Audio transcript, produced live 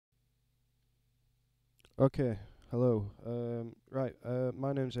Okay, hello.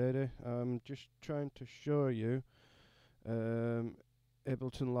 My name's Adi. I'm just trying to show you um,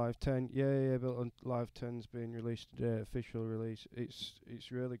 Ableton Live 10. Yay, Ableton Live 10's been released today, official release.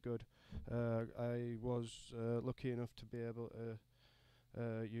 It's really good. I was lucky enough to be able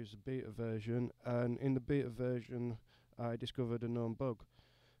to use the beta version, and in the beta version, I discovered a known bug.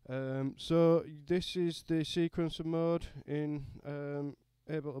 So this is the sequencer mode in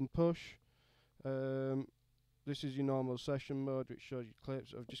Ableton Push. Um, this is your normal session mode, which shows you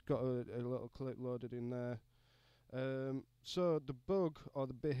clips. I've just got a little clip loaded in there. So the bug or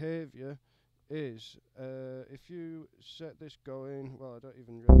the behaviour is if you set this going, well, I don't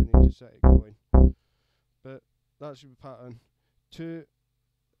even really need to set it going, but that's your pattern. To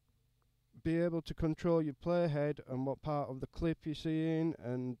be able to control your playhead and what part of the clip you're seeing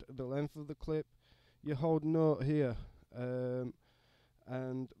and the length of the clip, you hold note here, and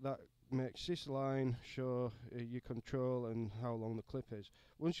that makes this line show your control and how long the clip is.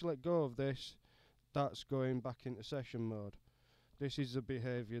 Once you let go of this, that's going back into session mode. This is the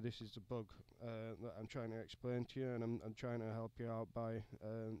behaviour, this is the bug that I'm trying to explain to you, and I'm trying to help you out by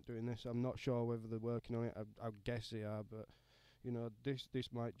doing this. I'm not sure whether they're working on it. I guess they are, but you know, this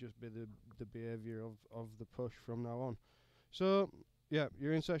might just be the behaviour of the push from now on. So yeah,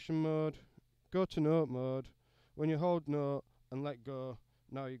 you're in session mode. Go to note mode. When you hold note and let go,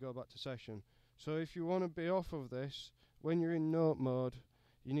 now you go back to session. So if you want to be off of this, when you're in note mode,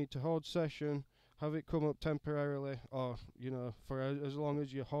 you need to hold session, have it come up temporarily, or for as long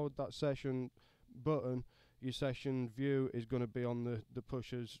as you hold that session button, your session view is going to be on the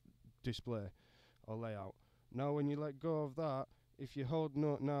pusher's display or layout. Now when you let go of that, if you hold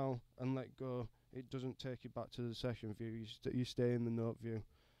note now and let go, it doesn't take you back to the session view. You stay in the note view,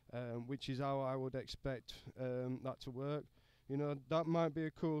 which is how I would expect that to work. You know, that might be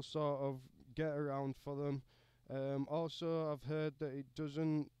a cool sort of get around for them. Also, I've heard that it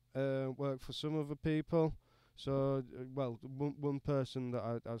doesn't work for some other people. So, one person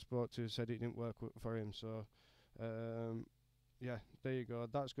that I spoke to said it didn't work for him. So, yeah, there you go.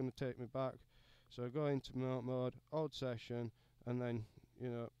 That's going to take me back. So go into note mode, hold session, and then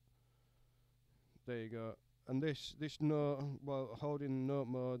there you go. And this note, holding note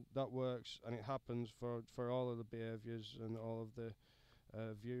mode, that works, and it happens for all of the behaviours and all of the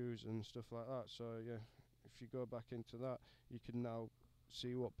views and stuff like that. So yeah, if you go back into that, you can now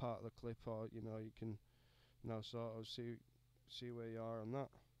see what part of the clip, or you can now sort of see where you are on that.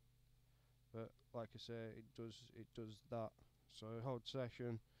 But like I say, it does that. So hold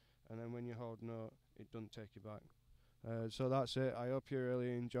session, and then when you hold note, it doesn't take you back. So that's it. I hope you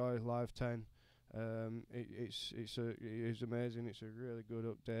really enjoy Live 10. It is amazing. It's a really good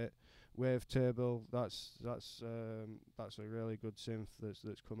update. Wavetable, that's a really good synth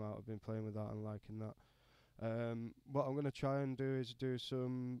that's come out. I've been playing with that and liking that. What I'm going to try and do is do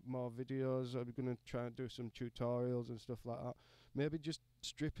some more videos. I'm going to try and do some tutorials and stuff like that. Maybe just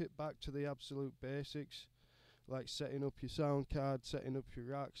strip it back to the absolute basics, like setting up your sound card, setting up your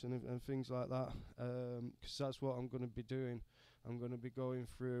racks and things like that, because that's what I'm going to be doing. I'm going to be going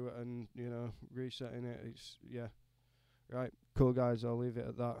through and resetting it. Yeah, right, cool guys, I'll leave it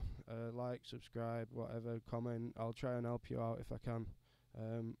at that. Like, subscribe, whatever, comment. I'll try and help you out if I can.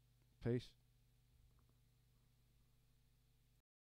 Peace.